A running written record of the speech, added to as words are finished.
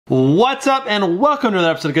What's up and welcome to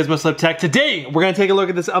another episode of Gizmo Slip Tech. Today we're going to take a look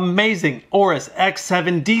at this amazing Aorus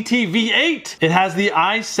X7 DT V8. It has the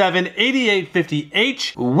i7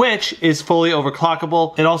 8850H, which is fully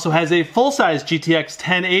overclockable. It also has a full-size GTX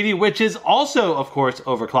 1080, which is also, of course,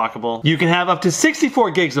 overclockable. You can have up to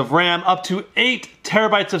 64 gigs of RAM, up to 8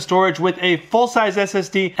 terabytes of storage with a full-size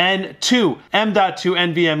SSD and 2 M.2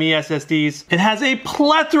 NVMe SSDs. It has a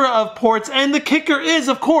plethora of ports, and the kicker is,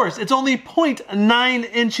 of course, it's only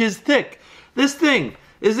 0.9 inches thick. This thing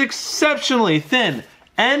is exceptionally thin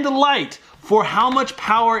and light for how much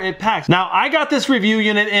power it packs. Now, I got this review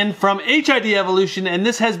unit in from HID Evolution, and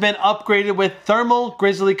this has been upgraded with thermal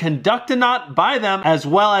grizzly conductinaut by them, as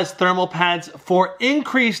well as thermal pads for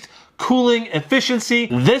increased cooling efficiency.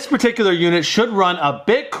 This particular unit should run a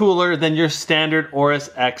bit cooler than your standard Aorus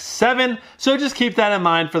X7, so just keep that in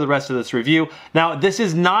mind for the rest of this review. Now, this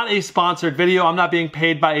is not a sponsored video. I'm not being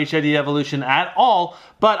paid by HID Evolution at all,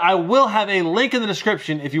 but I will have a link in the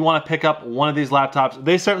description if you want to pick up one of these laptops.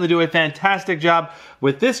 They certainly do a fantastic job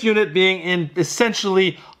with this unit being in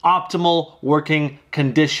essentially optimal working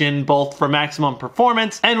condition, both for maximum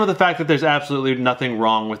performance and with the fact that there's absolutely nothing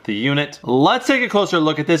wrong with the unit. Let's take a closer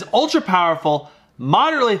look at this ultra powerful,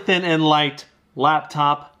 moderately thin and light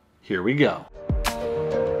laptop. Here we go.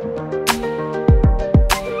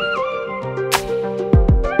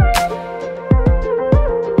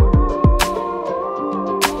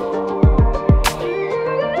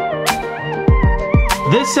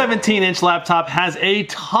 This 17-inch laptop has a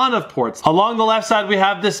ton of ports. Along the left side, we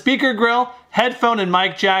have the speaker grill, headphone and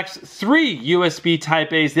mic jacks, 3 USB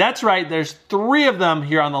Type A's. That's right, there's 3 of them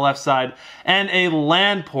here on the left side, and a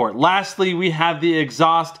LAN port. Lastly, we have the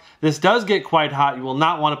exhaust. This does get quite hot. You will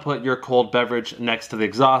not want to put your cold beverage next to the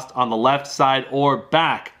exhaust on the left side or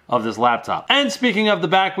back of this laptop. And speaking of the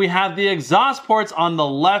back, we have the exhaust ports on the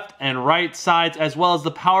left and right sides, as well as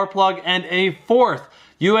the power plug and a 4th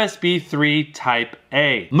USB 3 Type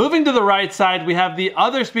A. Moving to the right side, we have the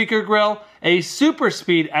other speaker grill, a super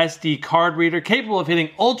speed SD card reader capable of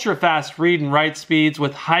hitting ultra fast read and write speeds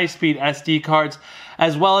with high speed SD cards,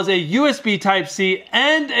 as well as a USB Type C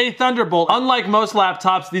and a Thunderbolt. Unlike most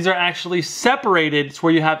laptops, these are actually separated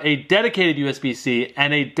where you have a dedicated USB-C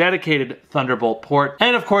and a dedicated Thunderbolt port.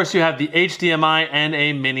 And of course, you have the HDMI and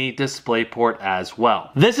a mini display port as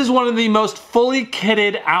well. This is one of the most fully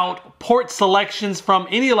kitted out port selections from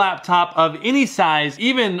any laptop of any size,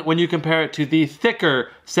 even when you compare it to the thicker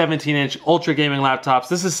 17-inch ultra gaming laptops.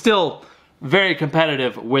 This is still very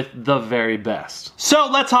competitive with the very best. So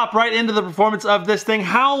let's hop right into the performance of this thing.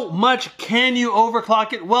 How much can you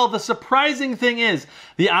overclock it? Well, the surprising thing is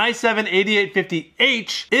the i7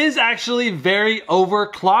 8850H is actually very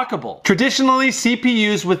overclockable. Traditionally,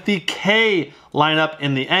 CPUs with the K lineup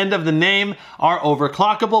in the end of the name are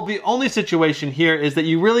overclockable. The only situation here is that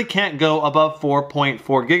you really can't go above 4.4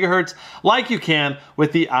 gigahertz like you can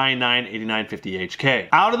with the i9 8950HK.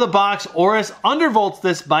 Out of the box, Aorus undervolts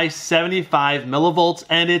this by 75 millivolts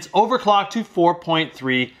and it's overclocked to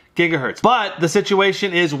 4.3 gigahertz. But the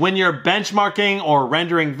situation is when you're benchmarking or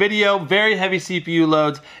rendering video, very heavy CPU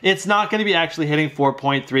loads, it's not going to be actually hitting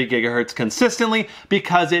 4.3 gigahertz consistently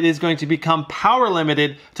because it is going to become power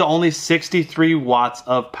limited to only 63 watts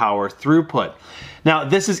of power throughput. Now,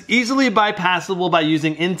 this is easily bypassable by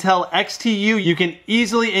using Intel XTU. You can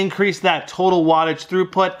easily increase that total wattage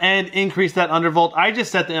throughput and increase that undervolt. I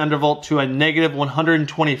just set the undervolt to a negative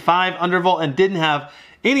 125 undervolt and didn't have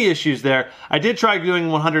any issues there. I did try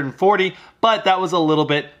doing 140, but that was a little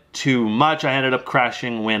bit too much. I ended up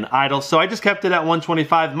crashing when idle, so I just kept it at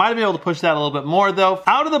 125. Might have been able to push that a little bit more though.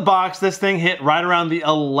 Out of the box, this thing hit right around the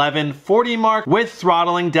 1140 mark with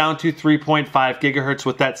throttling down to 3.5 gigahertz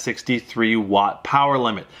with that 63 watt power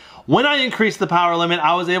limit. When I increased the power limit,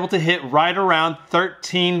 I was able to hit right around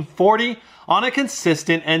 1340 on a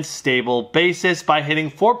consistent and stable basis by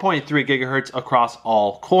hitting 4.3 gigahertz across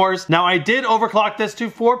all cores. Now, I did overclock this to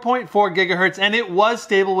 4.4 gigahertz and it was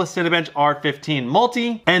stable with Cinebench R15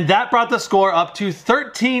 Multi, and that brought the score up to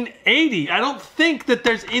 1380. I don't think that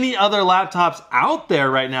there's any other laptops out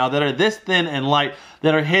there right now that are this thin and light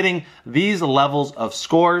that are hitting these levels of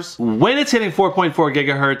scores. When it's hitting 4.4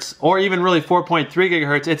 gigahertz or even really 4.3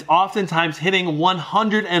 gigahertz, it's oftentimes hitting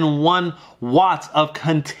 101 watts of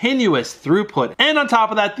continuous throughput. And on top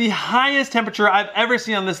of that, the highest temperature I've ever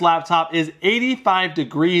seen on this laptop is 85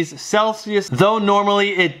 degrees Celsius, though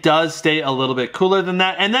normally it does stay a little bit cooler than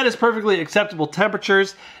that, and that is perfectly acceptable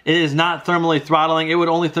temperatures. It is not thermally throttling. It would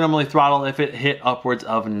only thermally throttle if it hit upwards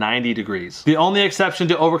of 90 degrees. The only exception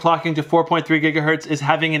to overclocking to 4.3 gigahertz is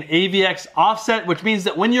having an AVX offset, which means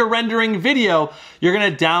that when you're rendering video, you're gonna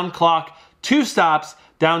downclock 2 stops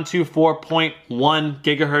down to 4.1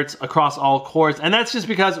 gigahertz across all cores, and that's just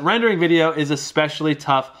because rendering video is especially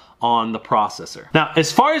tough on the processor. Now,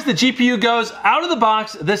 as far as the GPU goes, out of the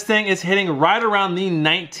box, this thing is hitting right around the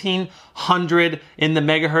 1900 in the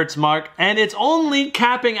megahertz mark, and it's only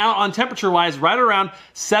capping out on temperature-wise right around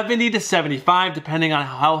 70 to 75, depending on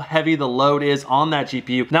how heavy the load is on that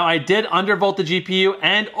GPU. Now, I did undervolt the GPU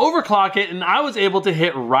and overclock it, and I was able to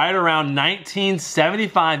hit right around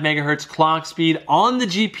 1975 megahertz clock speed on the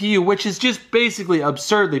GPU, which is just basically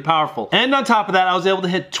absurdly powerful. And on top of that, I was able to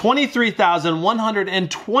hit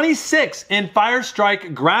 23,126 in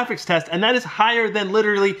Firestrike graphics test, and that is higher than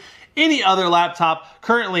literally any other laptop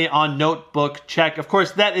currently on notebook check. Of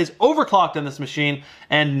course, that is overclocked on this machine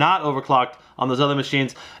and not overclocked on those other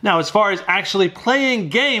machines. Now, as far as actually playing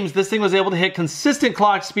games, this thing was able to hit consistent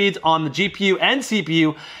clock speeds on the GPU and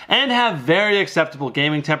CPU and have very acceptable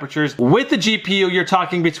gaming temperatures. With the GPU, you're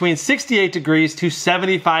talking between 68 degrees to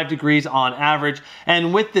 75 degrees on average.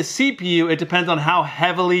 And with the CPU, it depends on how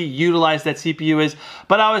heavily utilized that CPU is,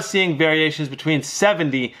 but I was seeing variations between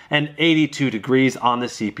 70 and 82 degrees on the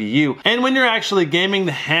CPU. And when you're actually gaming,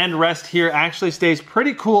 the hand rest here actually stays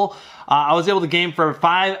pretty cool. I was able to game for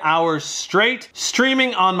 5 hours straight,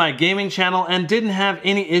 streaming on my gaming channel, and didn't have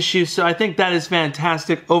any issues, so I think that is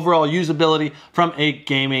fantastic overall usability from a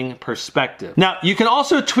gaming perspective. Now, you can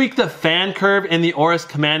also tweak the fan curve in the Aorus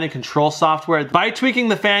command and control software. By tweaking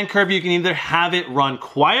the fan curve, you can either have it run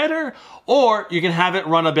quieter, or you can have it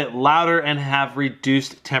run a bit louder and have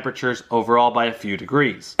reduced temperatures overall by a few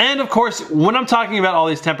degrees. And of course, when I'm talking about all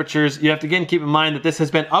these temperatures, you have to again keep in mind that this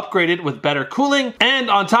has been upgraded with better cooling, and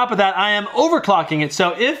on top of that, I am overclocking it.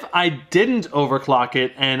 So if I didn't overclock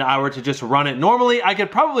it and I were to just run it normally, I could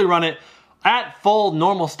probably run it at full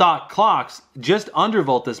normal stock clocks, just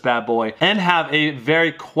undervolt this bad boy, and have a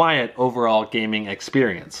very quiet overall gaming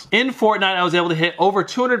experience. In Fortnite, I was able to hit over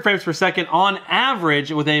 200 frames per second on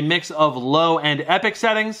average with a mix of low and epic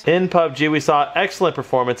settings. In PUBG, we saw excellent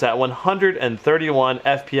performance at 131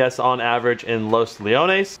 FPS on average in Los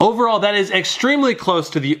Leones. Overall, that is extremely close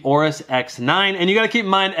to the Aorus X9, and you gotta keep in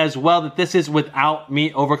mind as well that this is without me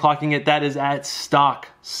overclocking it. That is at stock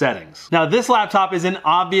settings. Now, this laptop is an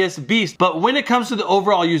obvious beast, but when it comes to the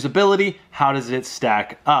overall usability, how does it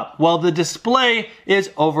stack up? Well, the display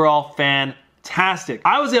is overall fantastic.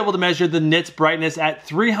 I was able to measure the nits brightness at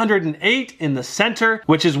 308 in the center,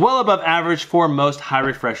 which is well above average for most high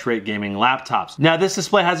refresh rate gaming laptops. Now, this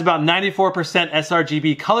display has about 94%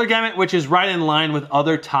 sRGB color gamut, which is right in line with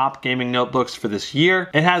other top gaming notebooks for this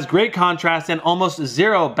year. It has great contrast and almost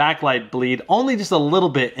zero backlight bleed, only just a little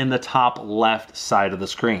bit in the top left side of the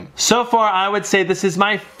screen. So far, I would say this is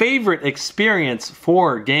my favorite experience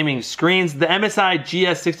for gaming screens. The MSI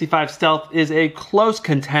GS65 Stealth is a close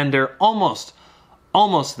contender, almost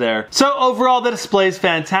there. So overall, the display is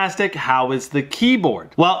fantastic. How is the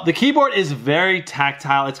keyboard? Well, the keyboard is very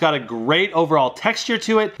tactile. It's got a great overall texture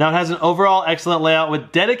to it. Now, it has an overall excellent layout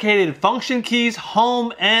with dedicated function keys,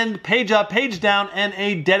 home and page up, page down, and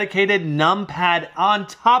a dedicated numpad on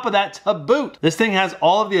top of that to boot. This thing has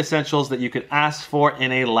all of the essentials that you could ask for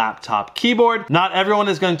in a laptop keyboard. Not everyone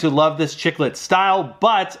is going to love this chiclet style,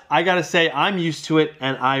 but I gotta say, I'm used to it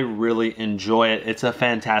and I really enjoy it. It's a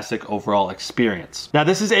fantastic overall experience. Now,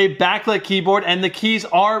 this is a backlit keyboard, and the keys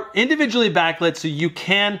are individually backlit, so you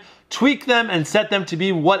can tweak them and set them to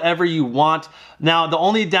be whatever you want. Now, the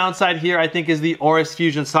only downside here, I think, is the Aorus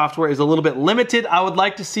Fusion software is a little bit limited. I would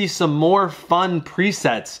like to see some more fun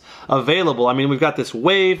presets available. I mean, we've got this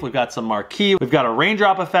wave, we've got some marquee, we've got a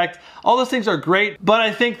raindrop effect. All those things are great, but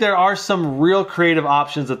I think there are some real creative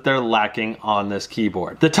options that they're lacking on this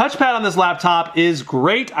keyboard. The touchpad on this laptop is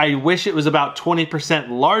great. I wish it was about 20%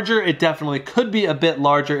 larger. It definitely could be a bit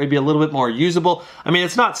larger. It'd be a little bit more usable. I mean,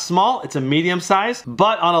 it's not small, it's a medium size,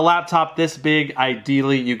 but on a laptop this big,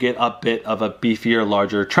 ideally you get a bit of a beefier,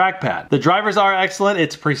 larger trackpad. The drivers are excellent.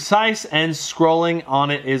 It's precise, and scrolling on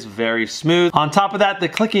it is very smooth. On top of that, the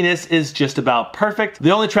clickiness is just about perfect.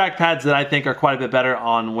 The only trackpads that I think are quite a bit better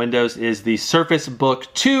on Windows is the Surface Book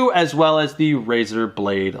 2 as well as the Razer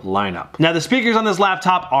Blade lineup. Now, the speakers on this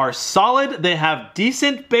laptop are solid. They have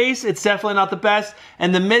decent bass. It's definitely not the best,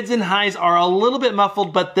 and the mids and highs are a little bit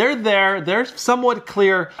muffled, but they're there. They're somewhat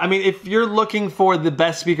clear. I mean, if you're looking for the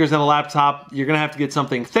best speakers on a laptop, you're gonna have to get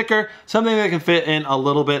something thicker, something that can fit in a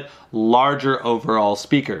little bit larger overall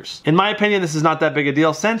speakers. In my opinion, this is not that big a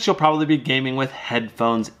deal since you'll probably be gaming with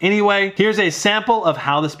headphones anyway. Here's a sample of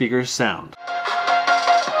how the speakers sound.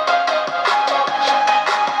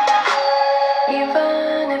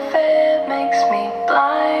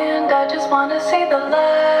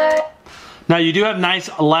 Now you do have nice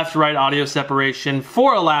left-right audio separation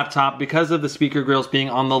for a laptop because of the speaker grills being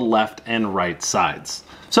on the left and right sides.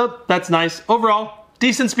 So that's nice. Overall,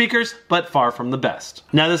 decent speakers, but far from the best.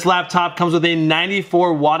 Now this laptop comes with a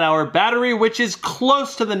 94 watt-hour battery, which is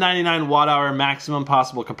close to the 99 watt-hour maximum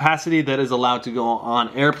possible capacity that is allowed to go on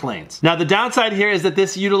airplanes. Now the downside here is that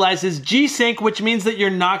this utilizes G-Sync, which means that you're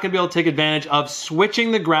not gonna be able to take advantage of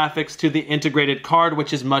switching the graphics to the integrated card,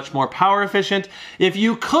 which is much more power efficient. If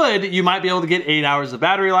you could, you might be able to get 8 hours of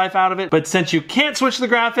battery life out of it, but since you can't switch the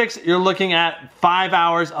graphics, you're looking at 5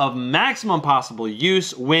 hours of maximum possible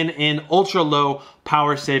use when in ultra-low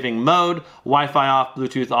power saving mode, Wi-Fi off,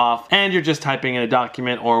 Bluetooth off, and you're just typing in a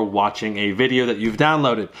document or watching a video that you've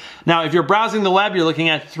downloaded. Now, if you're browsing the web, you're looking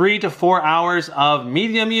at 3 to 4 hours of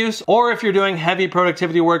medium use, or if you're doing heavy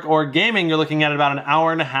productivity work or gaming, you're looking at about 1.5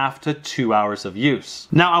 hours to 2 hours of use.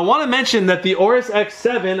 Now, I want to mention that the Aorus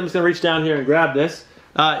X7, I'm just gonna reach down here and grab this,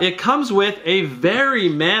 it comes with a very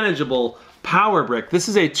manageable power brick. This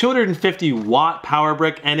is a 250 watt power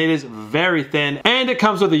brick and it is very thin, and it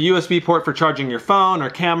comes with a USB port for charging your phone or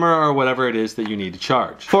camera or whatever it is that you need to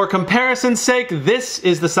charge. For comparison's sake, this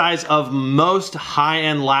is the size of most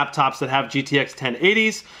high-end laptops that have GTX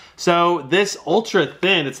 1080s. So this ultra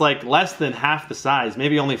thin, it's like less than half the size,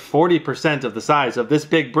 maybe only 40% of the size of this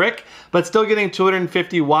big brick, but still getting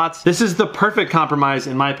 250 watts. This is the perfect compromise,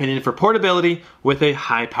 in my opinion, for portability with a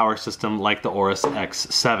high power system like the Aorus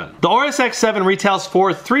X7. The Aorus X7 retails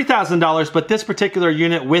for $3,000, but this particular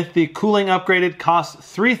unit with the cooling upgraded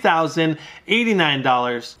costs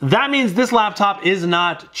 $3,089. That means this laptop is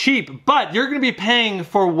not cheap, but you're gonna be paying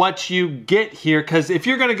for what you get here, because if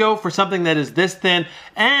you're gonna go for something that is this thin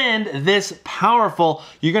and this powerful,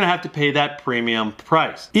 you're gonna have to pay that premium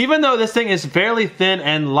price. Even though this thing is fairly thin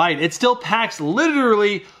and light, it still packs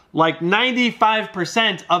literally like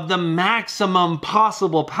 95% of the maximum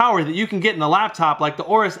possible power that you can get in a laptop. Like the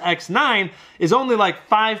Aorus X9 is only like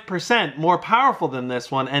 5% more powerful than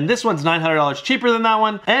this one, and this one's $900 cheaper than that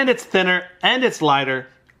one, and it's thinner and it's lighter.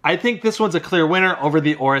 I think this one's a clear winner over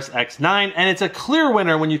the Aorus X9, and it's a clear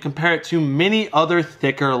winner when you compare it to many other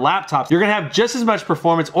thicker laptops. You're gonna have just as much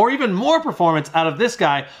performance or even more performance out of this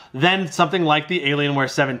guy than something like the Alienware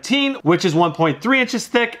 17, which is 1.3 inches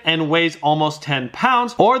thick and weighs almost 10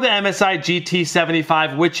 pounds, or the MSI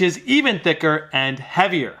GT75, which is even thicker and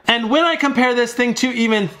heavier. And when I compare this thing to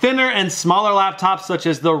even thinner and smaller laptops such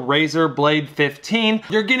as the Razer Blade 15,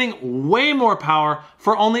 you're getting way more power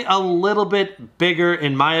for only a little bit bigger,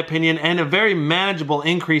 in my opinion, and a very manageable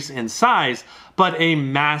increase in size, but a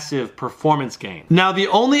massive performance gain. Now, the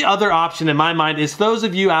only other option in my mind is those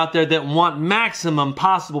of you out there that want maximum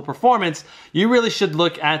possible performance, you really should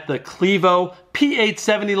look at the Clevo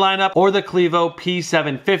P870 lineup or the Clevo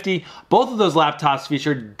P750. Both of those laptops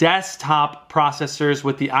feature desktop processors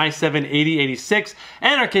with the i7-8086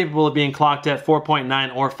 and are capable of being clocked at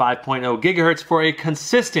 4.9 or 5.0 gigahertz for a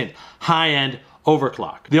consistent high-end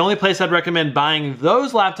overclock. The only place I'd recommend buying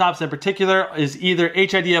those laptops in particular is either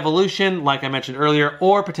HID Evolution, like I mentioned earlier,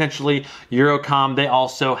 or potentially Eurocom. They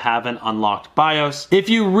also have an unlocked BIOS. If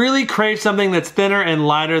you really crave something that's thinner and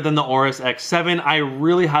lighter than the Aorus X7, I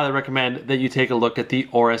really highly recommend that you take a look at the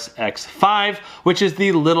Aorus X5, which is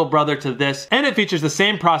the little brother to this, and it features the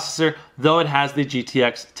same processor, though it has the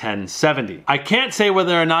GTX 1070. I can't say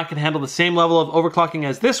whether or not it can handle the same level of overclocking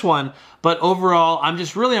as this one, but overall, I'm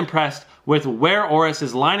just really impressed with where Aorus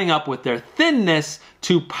is lining up with their thinness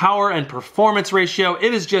to power and performance ratio.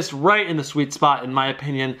 It is just right in the sweet spot, in my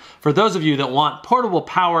opinion, for those of you that want portable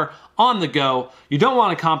power on the go. You don't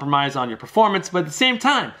want to compromise on your performance, but at the same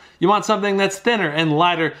time, you want something that's thinner and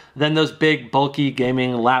lighter than those big, bulky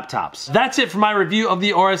gaming laptops. That's it for my review of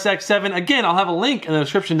the Aorus X7. Again, I'll have a link in the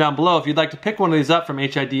description down below if you'd like to pick one of these up from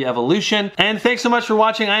HID Evolution. And thanks so much for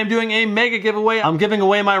watching. I am doing a mega giveaway. I'm giving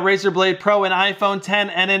away my Razer Blade Pro, an iPhone 10,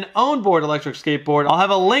 and an Onboard electric skateboard. I'll have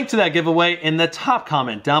a link to that giveaway in the top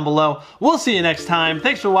comment down below. We'll see you next time.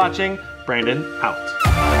 Thanks for watching. Brandon out.